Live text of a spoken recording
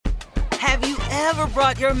Have you ever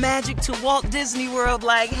brought your magic to Walt Disney World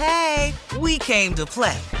like, hey, we came to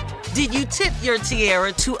play? Did you tip your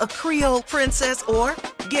tiara to a Creole princess or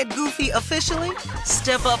get goofy officially?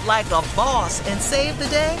 Step up like a boss and save the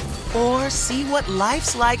day? Or see what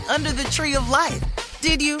life's like under the tree of life?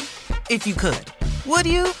 Did you? If you could. Would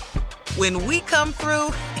you? When we come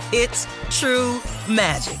through, it's true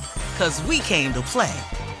magic. 'Cause we came to play.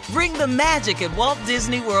 Bring the magic at Walt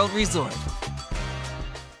Disney World Resort.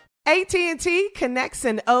 AT&T connects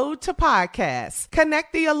an ode to podcasts.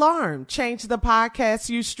 Connect the alarm. Change the podcast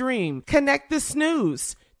you stream. Connect the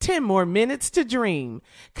snooze. 10 more minutes to dream.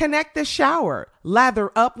 Connect the shower.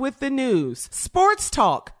 Lather up with the news. Sports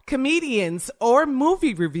talk, comedians, or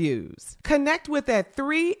movie reviews. Connect with that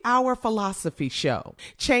 3-hour philosophy show.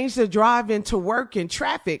 Change the drive into work in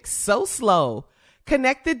traffic so slow.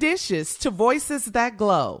 Connect the dishes to voices that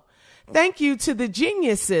glow. Thank you to the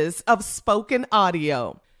geniuses of spoken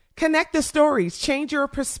audio. Connect the stories, change your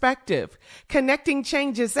perspective. Connecting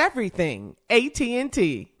changes everything.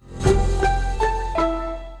 AT&T.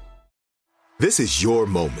 This is your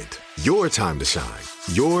moment, your time to shine,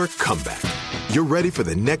 your comeback. You're ready for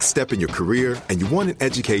the next step in your career, and you want an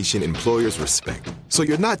education employers respect. So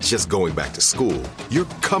you're not just going back to school, you're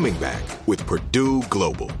coming back with Purdue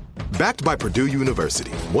Global. Backed by Purdue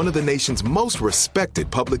University, one of the nation's most respected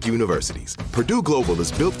public universities, Purdue Global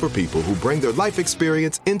is built for people who bring their life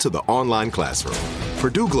experience into the online classroom.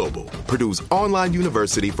 Purdue Global, Purdue's online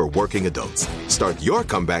university for working adults. Start your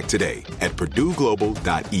comeback today at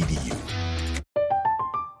purdueglobal.edu.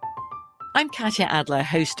 I'm Katya Adler,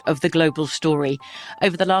 host of The Global Story.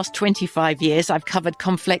 Over the last 25 years, I've covered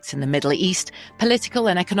conflicts in the Middle East, political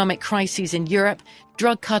and economic crises in Europe,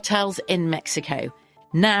 drug cartels in Mexico.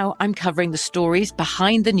 Now I'm covering the stories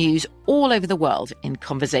behind the news all over the world in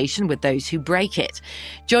conversation with those who break it.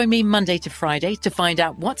 Join me Monday to Friday to find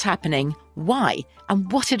out what's happening, why,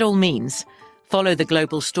 and what it all means. Follow The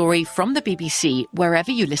Global Story from the BBC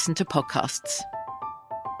wherever you listen to podcasts.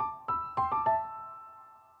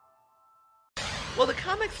 Well, the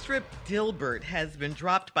comic strip Dilbert has been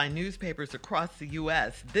dropped by newspapers across the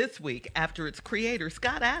U.S. this week after its creator,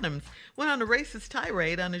 Scott Adams, went on a racist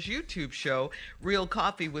tirade on his YouTube show, Real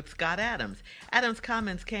Coffee with Scott Adams. Adams'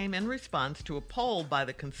 comments came in response to a poll by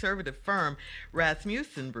the conservative firm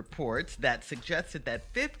Rasmussen Reports that suggested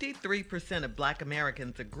that 53% of Black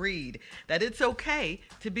Americans agreed that it's okay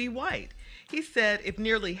to be white. He said if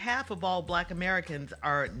nearly half of all Black Americans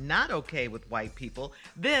are not okay with white people,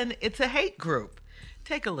 then it's a hate group.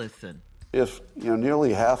 Take a listen. If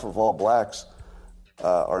nearly half of all blacks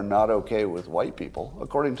are not okay with white people,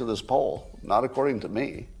 according to this poll, not according to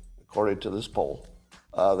me, according to this poll,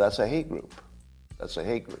 that's a hate group. That's a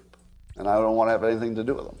hate group. And I don't want to have anything to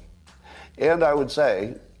do with them. And I would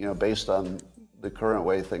say, based on the current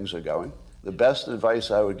way things are going, the best advice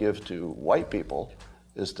I would give to white people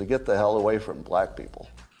is to get the hell away from black people.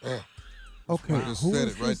 Okay.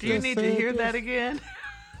 Do you need to hear that again?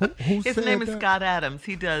 His name is Scott Adams.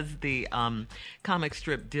 He does the comic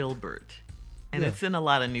strip Dilbert. And it's in a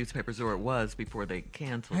lot of newspapers, or it was before they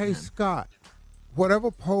canceled him. Hey, Scott, whatever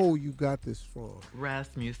poll you got this from,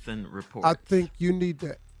 Rasmussen Reports. I think you need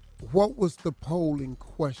to, what was the poll in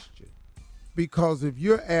question? Because if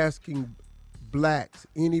you're asking blacks,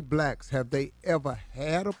 any blacks, have they ever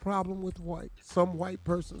had a problem with some white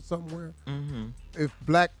person somewhere? Mm-hmm. If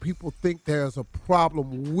black people think there's a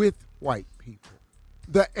problem with white people,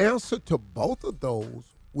 the answer to both of those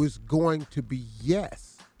was going to be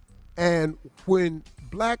yes. And when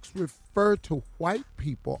blacks refer to white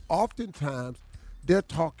people, oftentimes they're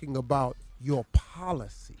talking about your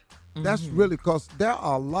policy. Mm-hmm. That's really because there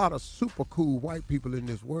are a lot of super cool white people in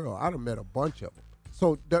this world. I done met a bunch of them.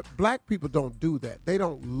 So black people don't do that. They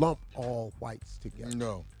don't lump all whites together.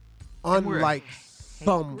 No. Unlike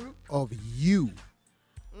some of you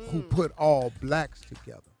who put all blacks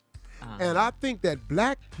together. And I think that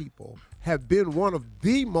black people have been one of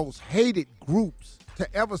the most hated groups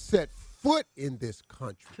to ever set foot in this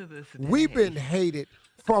country. To this day. We've been hated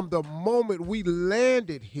from the moment we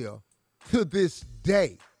landed here to this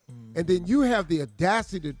day. And then you have the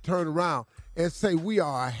audacity to turn around and say we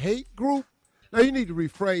are a hate group. Now you need to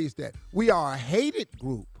rephrase that. We are a hated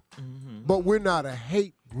group, but we're not a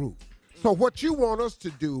hate group. So what you want us to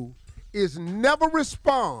do is never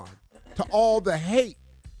respond to all the hate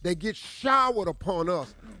that gets showered upon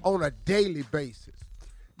us on a daily basis.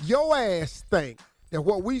 Your ass think that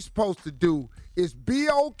what we supposed to do is be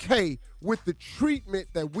okay with the treatment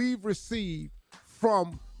that we've received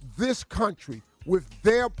from this country with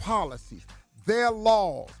their policies, their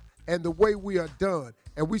laws, and the way we are done.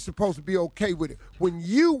 and we supposed to be okay with it, when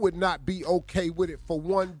you would not be okay with it for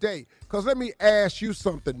one day. Because let me ask you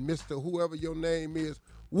something, Mr. Whoever your name is.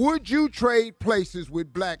 Would you trade places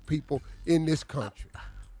with black people in this country?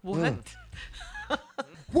 What?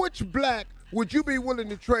 Which black would you be willing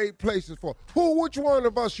to trade places for? Which one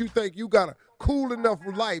of us you think you got a cool enough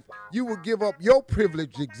life you would give up your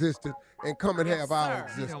privileged existence and come and have our You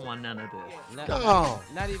existence? don't want none of this. No.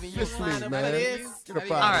 Not even you Just line me, up man. for this. Get up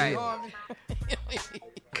Not out even All you.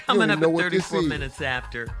 Coming You up don't at know what this 34 is. minutes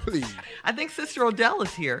after. Please. I think Sister Odell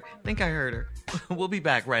is here. I think I heard her. We'll be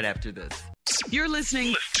back right after this. You're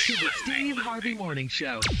listening to the Steve Harvey Morning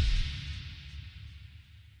Show.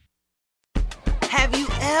 Have you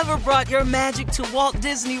ever brought your magic to Walt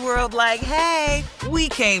Disney World like, hey, we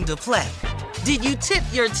came to play? Did you tip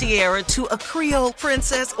your tiara to a Creole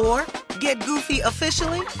princess or get goofy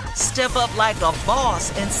officially? Step up like a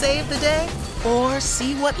boss and save the day? Or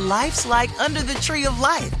see what life's like under the tree of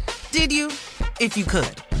life? Did you? If you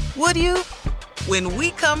could. Would you? When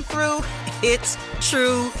we come through, it's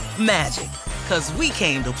true magic. 'Cause we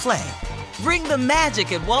came to play. Bring the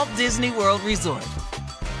magic at Walt Disney World Resort.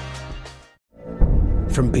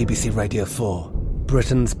 From BBC Radio 4,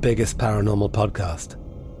 Britain's biggest paranormal podcast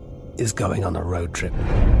is going on a road trip.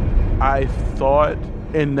 I thought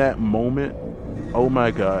in that moment, oh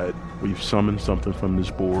my God, we've summoned something from this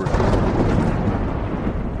board.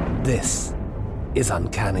 This is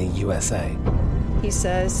Uncanny USA. He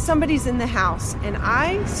says, somebody's in the house, and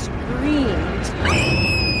I screamed.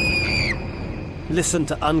 Listen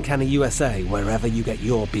to Uncanny USA wherever you get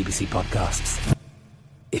your BBC podcasts,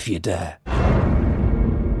 if you dare.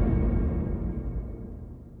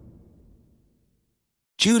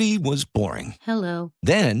 Judy was boring. Hello.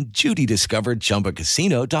 Then Judy discovered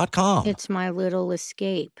ChumbaCasino.com. It's my little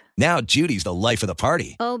escape. Now Judy's the life of the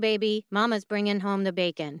party. Oh, baby, mama's bringing home the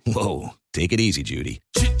bacon. Whoa, take it easy, Judy.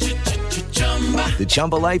 The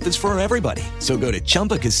Chumba life is for everybody. So go to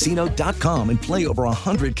ChumbaCasino.com and play over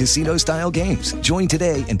 100 casino-style games. Join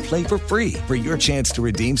today and play for free for your chance to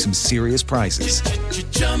redeem some serious prizes.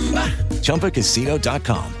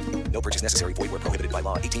 ChumbaCasino.com. No purchase necessary. Void where prohibited by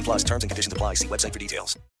law. 18 plus terms and conditions apply. See website for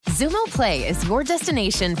details. Xumo Play is your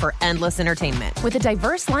destination for endless entertainment. With a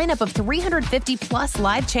diverse lineup of 350 plus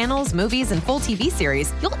live channels, movies, and full TV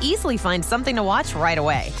series, you'll easily find something to watch right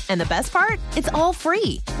away. And the best part? It's all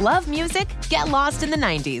free. Love music? Get lost in the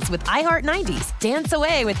 90s with iHeart 90s. Dance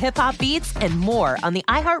away with hip-hop beats and more on the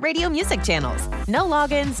iHeartRadio music channels. No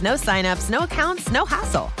logins, no signups, no accounts, no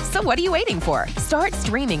hassle. So what are you waiting for? Start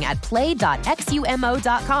streaming at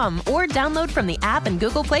play.xumo.com or download from the app and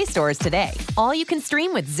Google Play stores today. All you can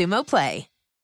stream with Xumo Play.